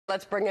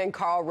Let's bring in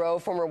Karl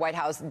Rove, former White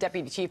House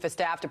Deputy Chief of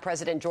Staff to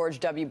President George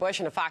W. Bush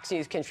and a Fox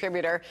News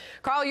contributor.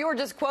 Karl, you were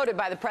just quoted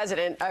by the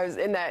president. I was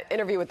in that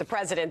interview with the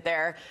president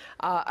there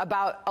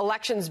about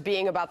elections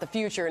being about the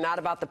future, not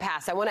about the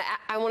past. I want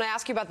to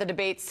ask you about the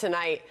debates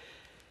tonight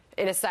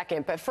in a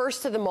second. But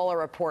first to the Mueller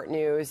report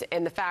news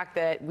and the fact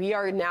that we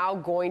are now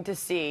going to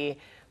see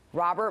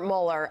Robert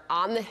Mueller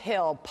on the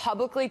Hill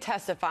publicly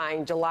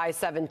testifying July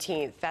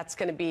 17th. That's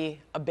going to be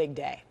a big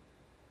day.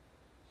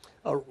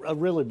 A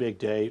really big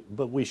day,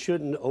 but we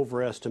shouldn't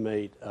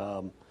overestimate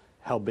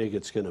how big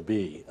it's going to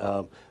be.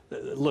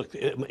 Look,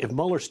 if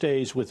Mueller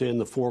stays within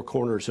the four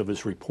corners of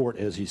his report,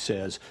 as he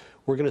says,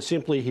 we're going to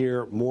simply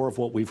hear more of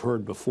what we've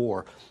heard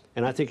before.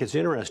 And I think it's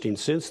interesting,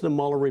 since the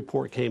Mueller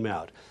report came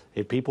out,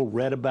 and people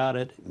read about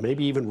it,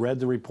 maybe even read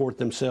the report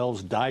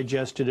themselves,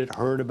 digested it,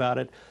 heard about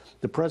it,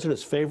 the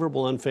president's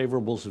favorable,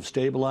 unfavorables have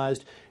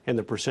stabilized, and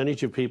the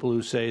percentage of people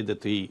who say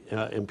that the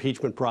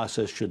impeachment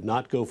process should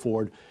not go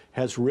forward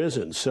has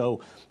risen.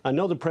 So I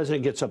know the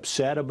president gets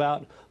upset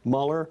about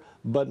Mueller,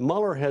 but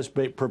Mueller has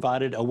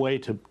provided a way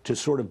to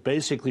sort of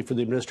basically for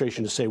the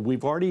administration to say,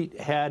 we've already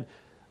had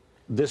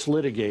this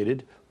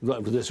litigated,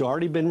 this has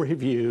already been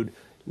reviewed,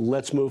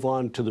 let's move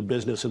on to the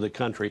business of the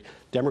country.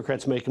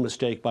 Democrats make a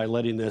mistake by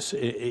letting this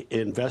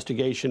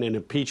investigation and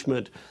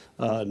impeachment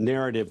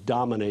narrative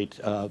dominate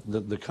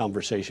the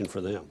conversation for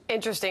them.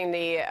 Interesting,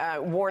 the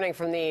warning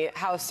from the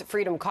House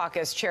Freedom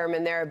Caucus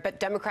chairman there,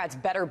 but Democrats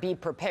better be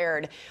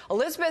prepared.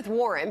 Elizabeth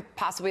Warren,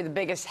 possibly the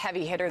biggest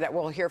heavy hitter that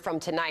we'll hear from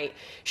tonight,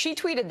 she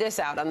tweeted this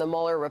out on the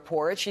Mueller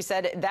report. She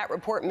said that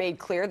report made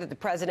clear that the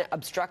president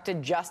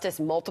obstructed justice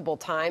multiple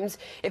times.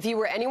 If he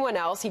were anyone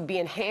else, he'd be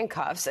in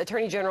handcuffs.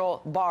 Attorney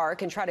General Barr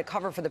can try to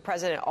cover for the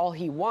president all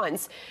he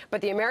wants,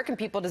 but the American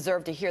people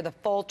deserve to hear the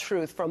full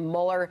truth from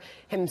Mueller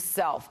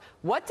himself.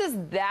 What does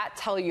that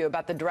tell you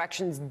about the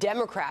directions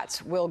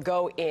Democrats will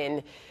go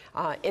in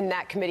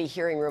that committee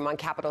hearing room on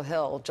Capitol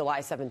Hill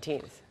July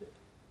 17th?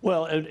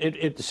 Well,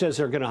 it says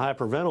they're going to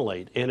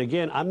hyperventilate. And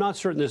again, I'm not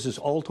certain this is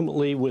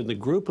ultimately with the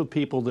group of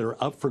people that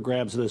are up for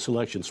grabs in this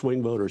election,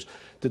 swing voters,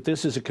 that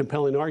this is a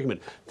compelling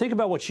argument. Think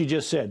about what she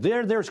just said.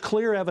 There's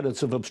clear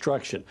evidence of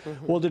obstruction.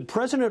 Well, did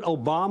President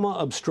Obama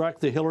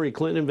obstruct the Hillary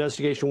Clinton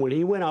investigation when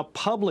he went out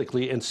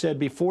publicly and said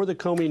before the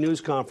Comey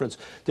news conference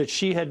that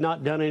she had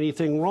not done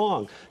anything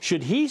wrong?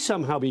 Should he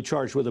somehow be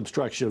charged with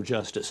obstruction of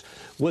justice?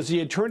 Was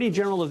the Attorney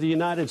General of the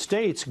United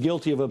States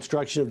guilty of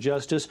obstruction of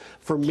justice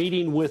for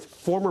meeting with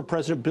former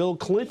President Bill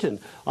Clinton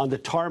on the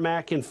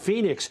tarmac in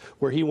Phoenix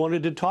where he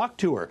wanted to talk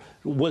to her?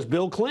 Was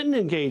Bill Clinton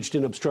engaged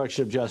in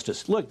obstruction of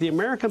justice? Look, the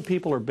American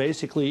people are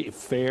basically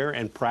fair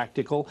and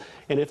practical,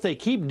 and if they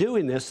keep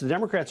doing this, the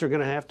Democrats are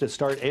going to have to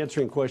start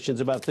answering questions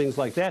about things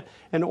like that,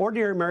 and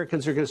ordinary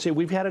Americans are going to say,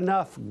 we've had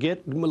enough.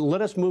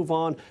 Let us move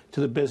on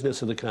to the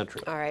business of the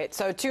country. All right,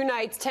 so 2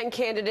 nights, 10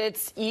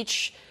 candidates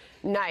each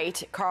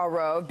night, Karl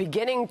Rove,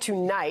 beginning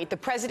tonight. The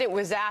president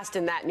was asked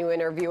in that new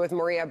interview with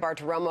Maria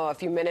Bartiromo a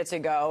few minutes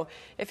ago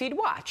if he'd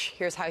watch.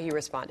 Here's how he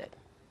responded.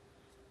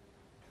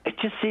 It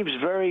just seems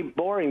very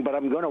boring, but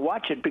I'm going to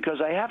watch it because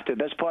I have to.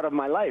 That's part of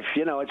my life.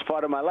 You know, it's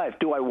part of my life.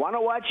 Do I want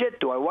to watch it?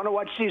 Do I want to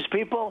watch these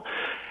people?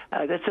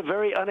 That's a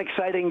very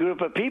unexciting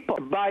group of people.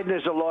 Biden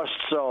is a lost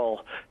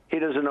soul. He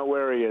doesn't know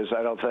where he is,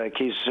 I don't think.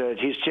 He's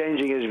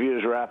changing his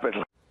views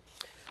rapidly.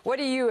 What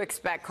do you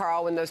expect,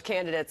 Karl, when those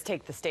candidates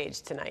take the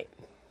stage tonight?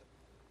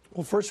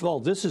 Well, first of all,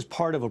 this is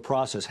part of a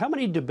process. How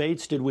many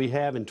debates did we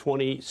have in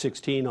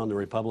 2016 on the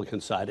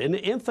Republican side? An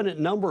infinite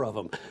number of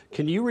them.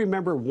 Can you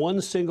remember one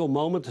single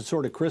moment that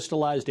sort of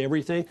crystallized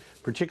everything,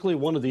 particularly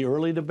one of the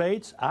early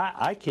debates?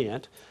 I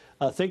can't.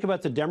 Think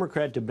about the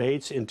Democrat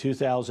debates in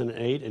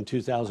 2008 and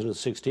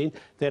 2016.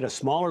 They had a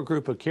smaller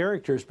group of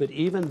characters, but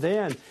even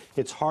then,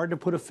 it's hard to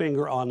put a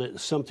finger on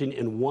something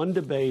in one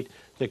debate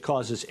that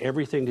causes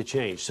everything to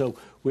change. So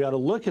we ought to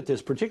look at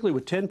this, particularly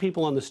with 10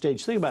 people on the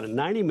stage. Think about it,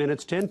 90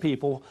 minutes, 10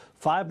 people,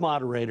 5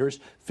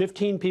 moderators,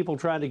 15 people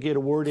trying to get a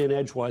word in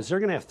edgewise. They're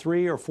going to have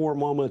 3 or 4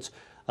 moments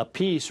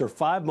apiece, or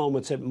 5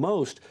 moments at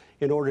most,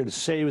 in order to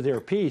say their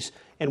piece.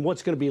 And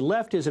what's going to be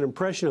left is an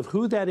impression of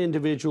who that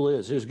individual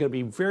is. It's going to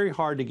be very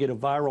hard to get a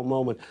viral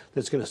moment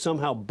that's going to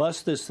somehow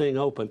bust this thing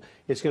open.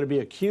 It's going to be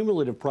a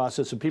cumulative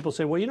process of people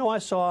saying, well, you know, I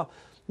saw,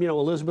 you know,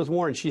 Elizabeth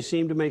Warren, she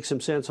seemed to make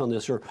some sense on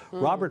this. Or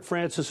Robert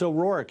Francis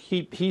O'Rourke,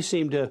 he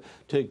seemed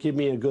to give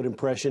me a good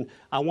impression.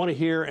 I want to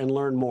hear and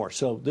learn more.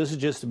 So this is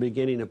just the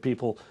beginning of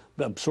people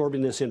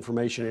absorbing this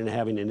information and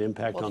having an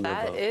impact on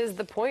their vote. That is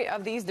the point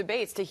of these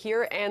debates, to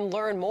hear and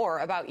learn more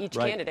about each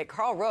candidate.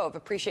 Karl Rove,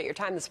 appreciate your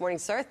time this morning,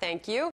 sir. Thank you.